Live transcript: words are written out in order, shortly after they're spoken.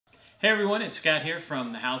Hey everyone, it's Scott here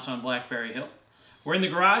from the house on Blackberry Hill. We're in the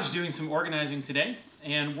garage doing some organizing today,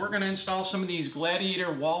 and we're going to install some of these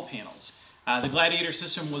Gladiator wall panels. The Gladiator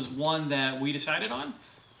system was one that we decided on.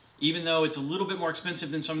 Even though it's a little bit more expensive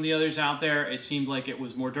than some of the others out there, it seemed like it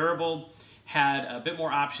was more durable, had a bit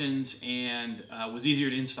more options, and was easier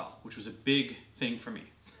to install, which was a big thing for me.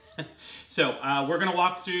 So we're going to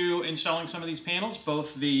walk through installing some of these panels,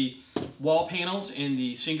 both the wall panels and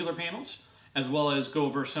the singular panels, as well as go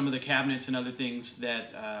over some of the cabinets and other things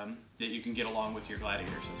that, that you can get along with your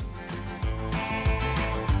Gladiator system.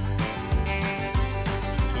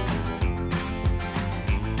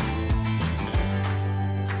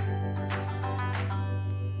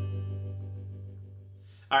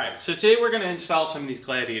 Alright, so today we're going to install some of these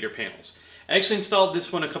Gladiator panels. I actually installed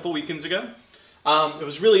this one a couple weekends ago. It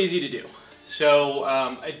was really easy to do. So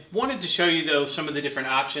I wanted to show you though some of the different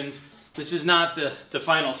options. This is not the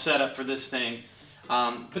final setup for this thing,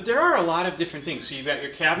 but there are a lot of different things. So you've got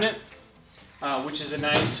your cabinet, which is a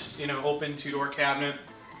nice, open two-door cabinet.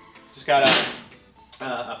 Just got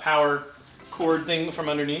a power cord thing from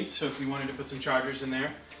underneath, so if you wanted to put some chargers in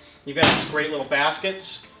there. You've got these great little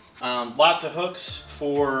baskets, lots of hooks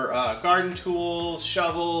for garden tools,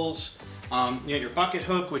 shovels. You got your bucket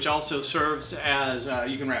hook, which also serves as,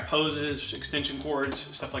 you can wrap hoses, extension cords,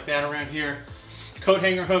 stuff like that around here. Coat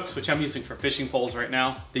hanger hooks, which I'm using for fishing poles right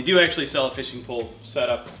now. They do actually sell a fishing pole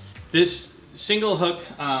setup. This single hook,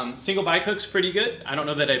 single bike hook's pretty good. I don't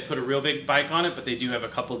know that I'd put a real big bike on it, but they do have a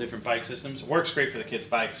couple different bike systems. It works great for the kids'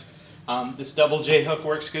 bikes. This double J hook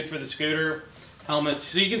works good for the scooter, helmets.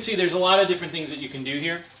 So you can see there's a lot of different things that you can do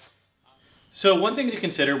here. So one thing to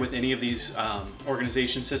consider with any of these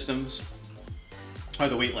organization systems are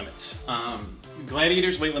the weight limits.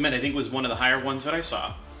 Gladiator's weight limit, I think, was one of the higher ones that I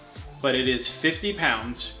saw, but it is 50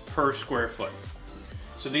 pounds per square foot.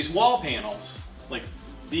 So these wall panels, like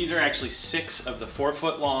these are actually 6 of the 4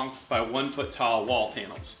 foot long by 1 foot tall wall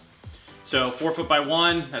panels. So 4 foot by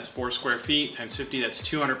 1, that's 4 square feet, times 50, that's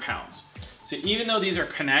 200 pounds. So even though these are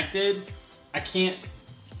connected, I can't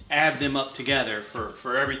add them up together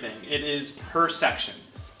for everything. It is per section.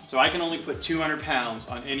 So I can only put 200 pounds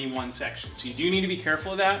on any one section. So you do need to be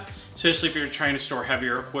careful of that, especially if you're trying to store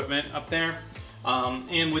heavier equipment up there.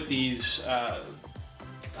 And with these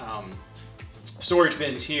storage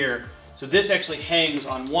bins here, so this actually hangs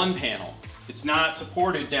on one panel. It's not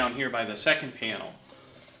supported down here by the second panel.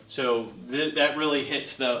 So that really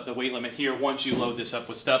hits the weight limit here once you load this up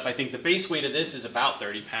with stuff. I think the base weight of this is about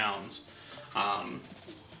 30 pounds.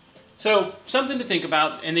 So something to think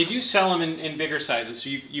about, and they do sell them in bigger sizes. So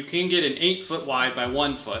you can get an 8 foot wide by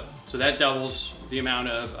 1 foot. So that doubles the amount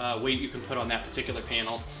of weight you can put on that particular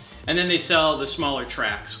panel. And then they sell the smaller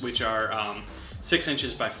tracks, which are 6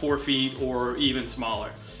 inches by 4 feet or even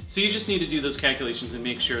smaller. So you just need to do those calculations and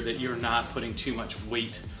make sure that you're not putting too much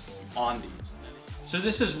weight on these. So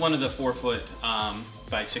this is one of the 4 foot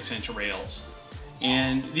by 6 inch rails.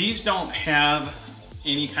 And these don't have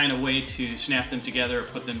any kind of way to snap them together or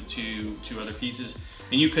put them to other pieces.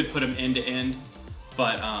 And you could put them end to end,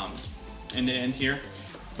 but end to end here.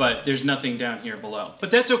 But there's nothing down here below. But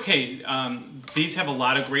that's okay. These have a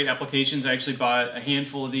lot of great applications. I actually bought a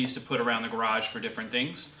handful of these to put around the garage for different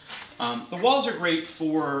things. The walls are great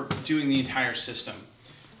for doing the entire system.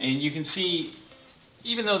 And you can see,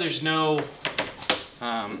 even though there's no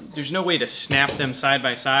way to snap them side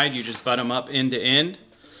by side, you just butt them up end to end.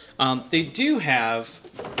 They do have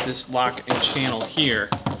this lock and channel here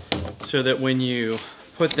so that when you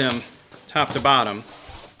put them top to bottom,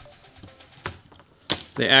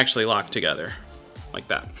 they actually lock together like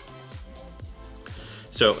that.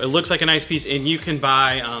 So it looks like a nice piece, and you can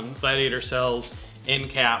buy, Gladiator sells end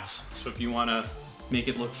caps. So if you want to make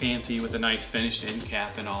it look fancy with a nice finished end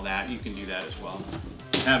cap and all that, you can do that as well.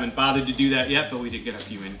 Haven't bothered to do that yet, but we did get a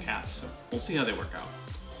few end caps, so we'll see how they work out.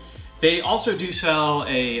 They also do sell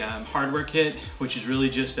a hardware kit, which is really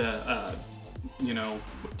just a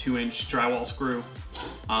 2-inch drywall screw,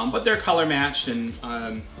 but they're color matched and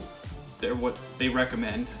they're what they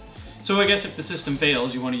recommend. So I guess if the system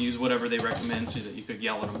fails, you want to use whatever they recommend so that you could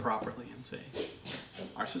yell at them properly and say,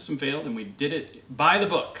 our system failed and we did it by the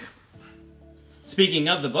book. Speaking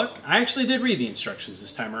of the book, I actually did read the instructions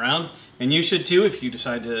this time around, and you should too if you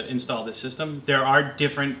decide to install this system. There are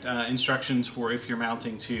different instructions for if you're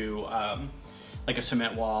mounting to like a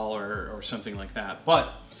cement wall or something like that.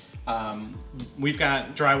 But we've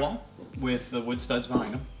got drywall with the wood studs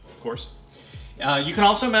behind them, of course. You can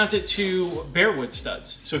also mount it to bare wood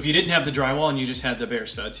studs. So if you didn't have the drywall and you just had the bare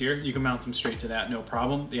studs here, you can mount them straight to that, no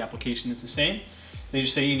problem. The application is the same. They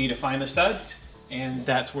just say you need to find the studs, and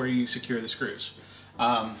that's where you secure the screws.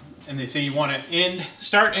 And they say you want to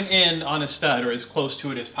start and end on a stud or as close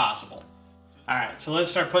to it as possible. All right, so let's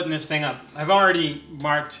start putting this thing up. I've already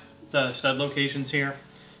marked the stud locations here.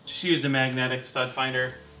 Just use the magnetic stud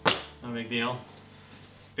finder, no big deal.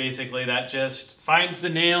 Basically that just finds the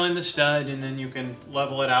nail in the stud and then you can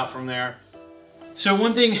level it out from there. So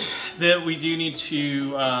one thing that we do need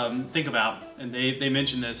to think about, and they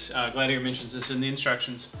mention this, Gladiator mentions this in the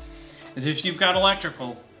instructions, is if you've got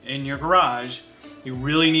electrical in your garage, you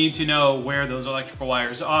really need to know where those electrical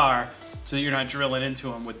wires are so that you're not drilling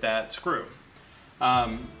into them with that screw.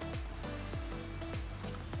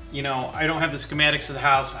 You know, I don't have the schematics of the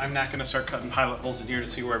house. I'm not gonna start cutting pilot holes in here to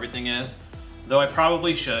see where everything is, though I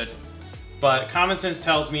probably should. But common sense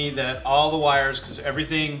tells me that all the wires, because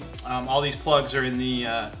everything, all these plugs are in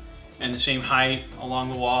the same height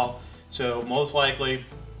along the wall. So most likely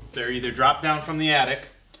they're either dropped down from the attic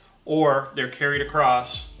or they're carried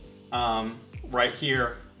across right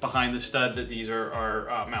here behind the stud that these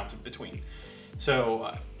are mounted between.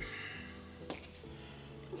 So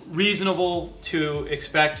reasonable to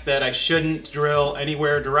expect that I shouldn't drill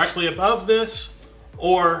anywhere directly above this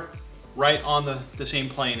or right on the same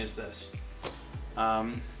plane as this.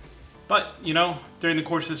 But you know, during the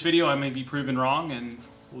course of this video I may be proven wrong and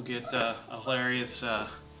we'll get a hilarious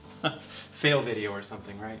fail video or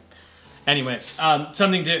something, right? Anyway,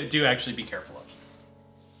 something to do actually be careful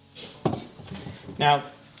of. Now,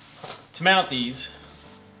 to mount these,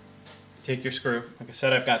 take your screw. Like I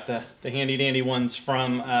said, I've got the handy dandy ones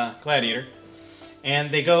from Gladiator,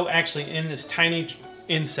 and they go actually in this tiny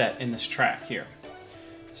inset in this track here.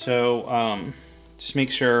 So just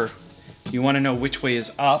make sure you want to know which way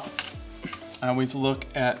is up. I always look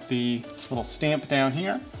at the little stamp down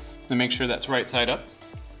here to make sure that's right side up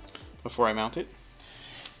before I mount it.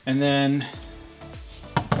 And then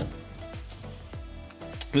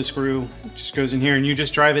the screw just goes in here and you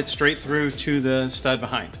just drive it straight through to the stud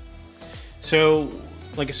behind. So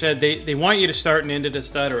like I said, they want you to start and end at a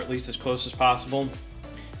stud, or at least as close as possible.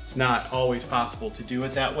 It's not always possible to do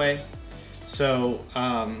it that way. So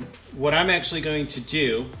what I'm actually going to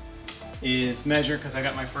do is measure, because I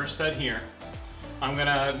got my first stud here. I'm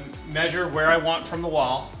gonna measure where I want from the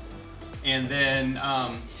wall and then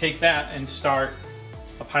take that and start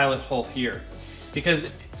a pilot hole here. Because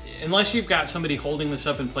unless you've got somebody holding this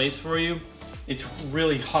up in place for you, it's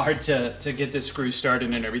really hard to get this screw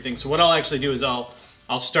started and everything. So what I'll actually do is I'll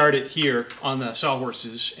start it here on the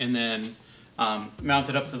sawhorses and then mount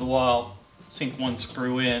it up to the wall, sink one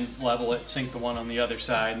screw in, level it, sink the one on the other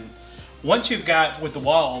side. And once you've got, with the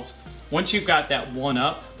walls, once you've got that one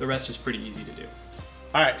up, the rest is pretty easy to do.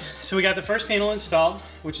 All right, so we got the first panel installed,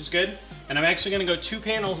 which is good. And I'm actually gonna go 2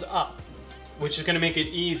 panels up, which is gonna make it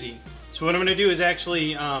easy. So what I'm gonna do is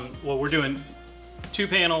actually, well, we're doing 2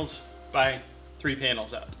 panels by 3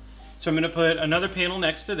 panels up. So I'm gonna put another panel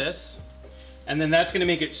next to this, and then that's gonna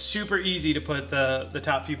make it super easy to put the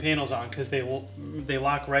top few panels on, because they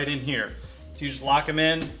lock right in here. So you just lock them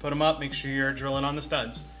in, put them up, make sure you're drilling on the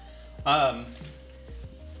studs.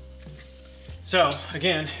 So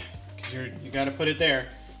again, you gotta put it there.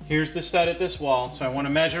 Here's the stud at this wall, so I wanna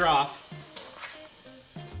measure off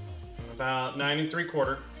about 9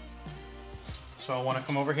 3/4. So I wanna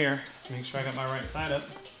come over here, make sure I got my right side up.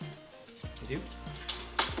 I do.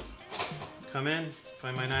 Come in,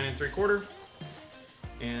 find my 9 3/4,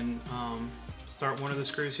 and start one of the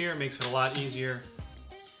screws here. It makes it a lot easier.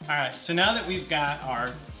 All right, so now that we've got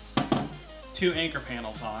our 2 anchor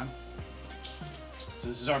panels on, so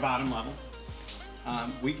this is our bottom level,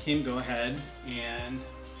 we can go ahead and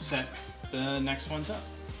set the next ones up.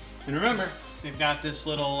 And remember, they've got this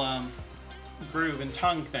little groove and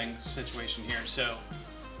tongue thing situation here, so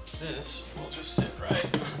this will just sit right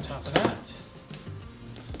on top of that.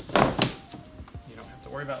 You don't have to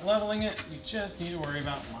worry about leveling it, you just need to worry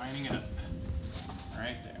about lining it up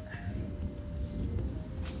right there.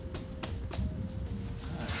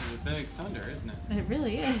 That's a big thunder, isn't it? It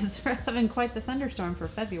really is. We're having quite the thunderstorm for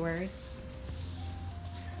February.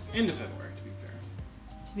 End of February, to be fair.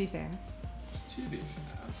 To be fair. To be fair.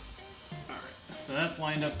 Alright, so that's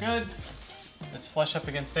lined up good. Let's flush up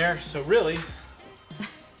against there. So really,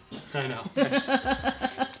 I know,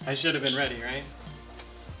 I should have been ready, right?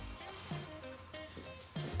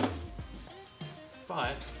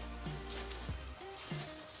 But,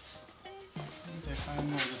 as I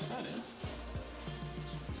find where the stud is,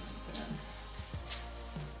 there.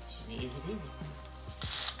 Should be easy peasy.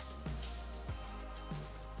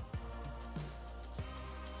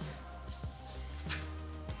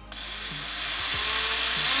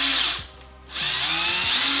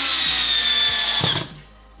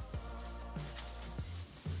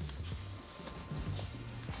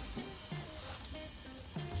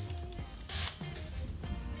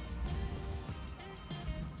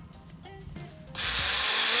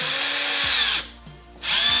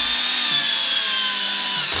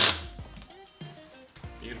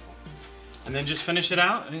 and then just finish it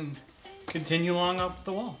out and continue along up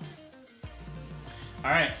the wall.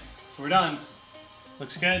 All right, so we're done.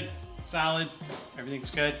 Looks good, solid,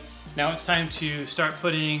 everything's good. Now it's time to start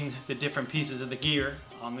putting the different pieces of the gear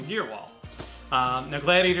on the gear wall. Now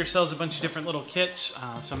Gladiator sells a bunch of different little kits.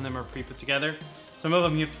 Some of them are pre-put together. Some of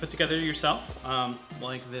them you have to put together yourself,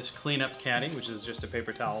 like this cleanup caddy, which is just a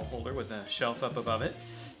paper towel holder with a shelf up above it.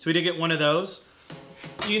 So we did get one of those.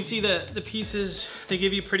 You can see the pieces, they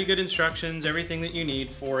give you pretty good instructions, everything that you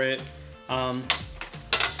need for it. And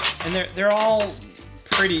they're all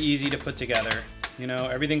pretty easy to put together. You know,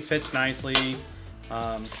 everything fits nicely.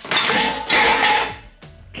 Yeah.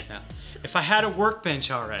 If I had a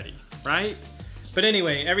workbench already, right? But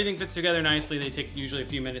anyway, everything fits together nicely. They take usually a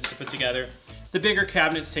few minutes to put together. The bigger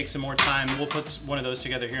cabinets take some more time. We'll put one of those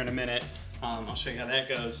together here in a minute. I'll show you how that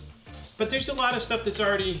goes. But there's a lot of stuff that's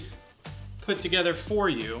already put together for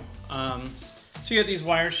you. So you got these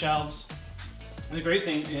wire shelves. And the great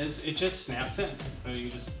thing is it just snaps in. So you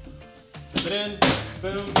just slip it in,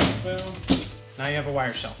 boom, boom. Now you have a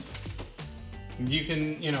wire shelf. You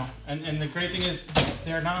can, you know, and the great thing is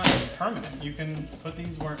they're not permanent. You can put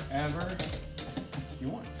these wherever you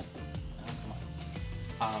want.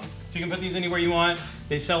 So you can put these anywhere you want.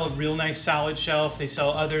 They sell a real nice solid shelf. They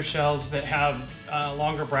sell other shelves that have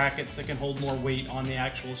longer brackets that can hold more weight on the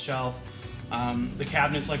actual shelf. The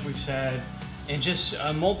cabinets, like we've said, and just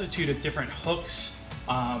a multitude of different hooks,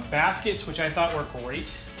 baskets, which I thought were great,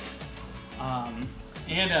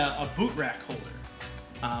 and a boot rack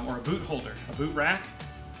holder, or a boot holder, a boot rack.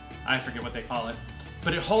 I forget what they call it,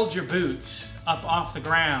 but it holds your boots up off the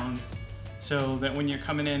ground so that when you're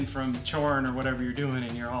coming in from choring or whatever you're doing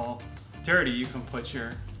and you're all dirty, you can put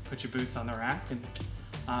your boots on the rack and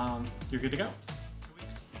you're good to go.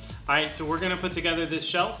 All right, so we're gonna put together this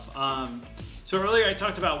shelf. So earlier I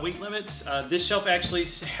talked about weight limits. This shelf actually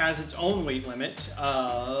has its own weight limit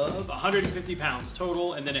of 150 pounds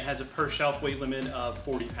total, and then it has a per shelf weight limit of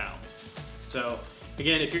 40 pounds. So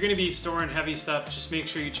again, if you're gonna be storing heavy stuff, just make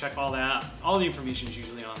sure you check all that. All the information is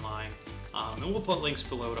usually online. And we'll put links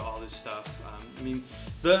below to all this stuff. I mean,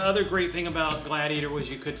 the other great thing about Gladiator was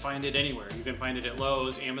you could find it anywhere. You can find it at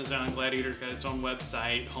Lowe's, Amazon. Gladiator's got its own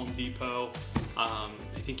website, Home Depot. I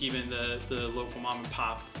think even the local mom and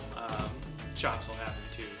pop shops will have them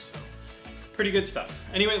too. So pretty good stuff.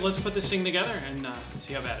 Anyway, let's put this thing together and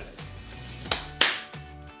see how bad it is.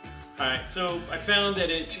 All right, so I found that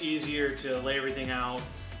it's easier to lay everything out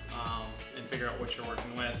and figure out what you're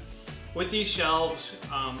working with. With these shelves,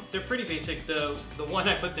 they're pretty basic. The one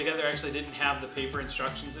I put together actually didn't have the paper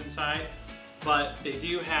instructions inside, but they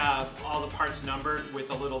do have all the parts numbered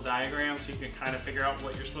with a little diagram so you can kind of figure out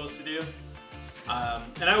what you're supposed to do.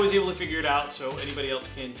 And I was able to figure it out, so anybody else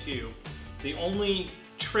can too. The only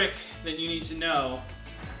trick that you need to know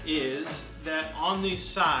is that on these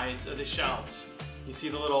sides of the shelves, you see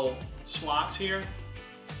the little slots here?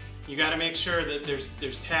 You got to make sure that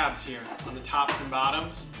there's tabs here on the tops and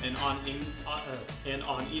bottoms, and on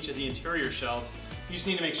each of the interior shelves. You just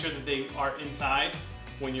need to make sure that they are inside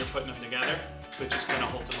when you're putting them together, so it just kind of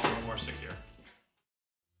holds them a little more secure.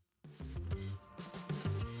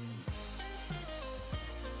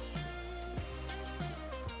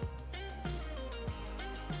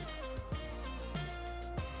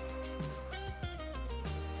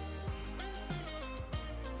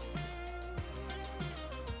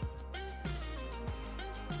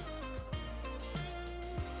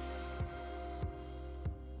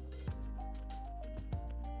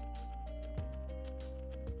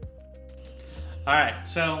 All right,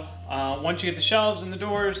 so once you get the shelves and the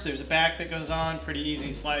doors, there's a back that goes on, pretty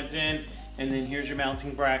easy, slides in, and then here's your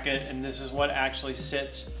mounting bracket, and this is what actually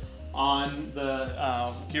sits on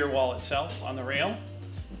the gear wall itself, on the rail,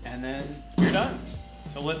 and then you're done.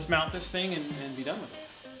 So let's mount this thing and be done with it.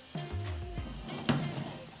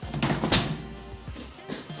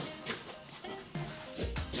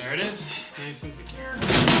 There it is, nice and secure.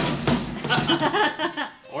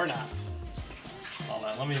 Or not. Hold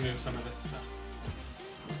on, let me move some of this stuff.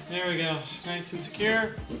 There we go, nice and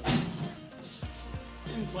secure,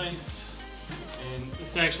 in place. And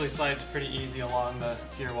this actually slides pretty easy along the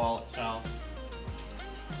gear wall itself.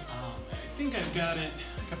 I think I've got it,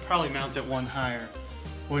 I could probably mount it one higher.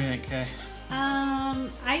 What do you think, Kay?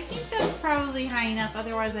 I think that's probably high enough,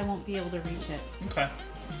 otherwise I won't be able to reach it. Okay.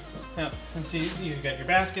 Yeah, and see, you've got your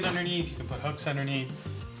basket underneath, you can put hooks underneath,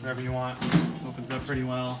 whatever you want. Opens up pretty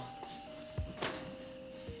well.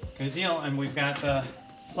 Good deal, and we've got the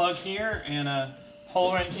plug here and a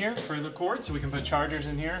hole right here for the cord, so we can put chargers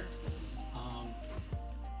in here.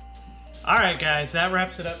 All right, guys, that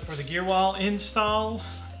wraps it up for the gear wall install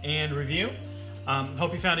and review.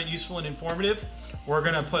 Hope you found it useful and informative. We're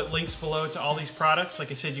gonna put links below to all these products.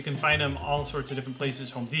 Like I said, you can find them all sorts of different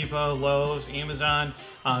places: Home Depot, Lowe's, Amazon,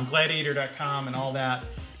 Gladiator.com, and all that.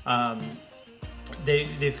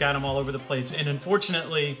 They've got them all over the place. And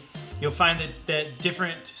unfortunately, you'll find that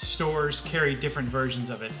different stores carry different versions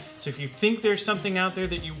of it. So if you think there's something out there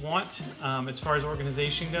that you want as far as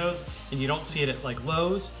organization goes, and you don't see it at like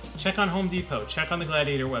Lowe's, check on Home Depot, check on the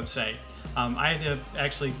Gladiator website. I had to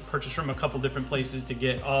actually purchase from a couple different places to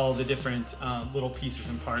get all the different little pieces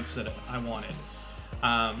and parts that I wanted.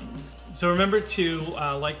 So remember to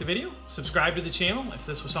like the video, subscribe to the channel if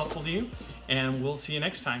this was helpful to you, and we'll see you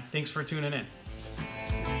next time. Thanks for tuning in.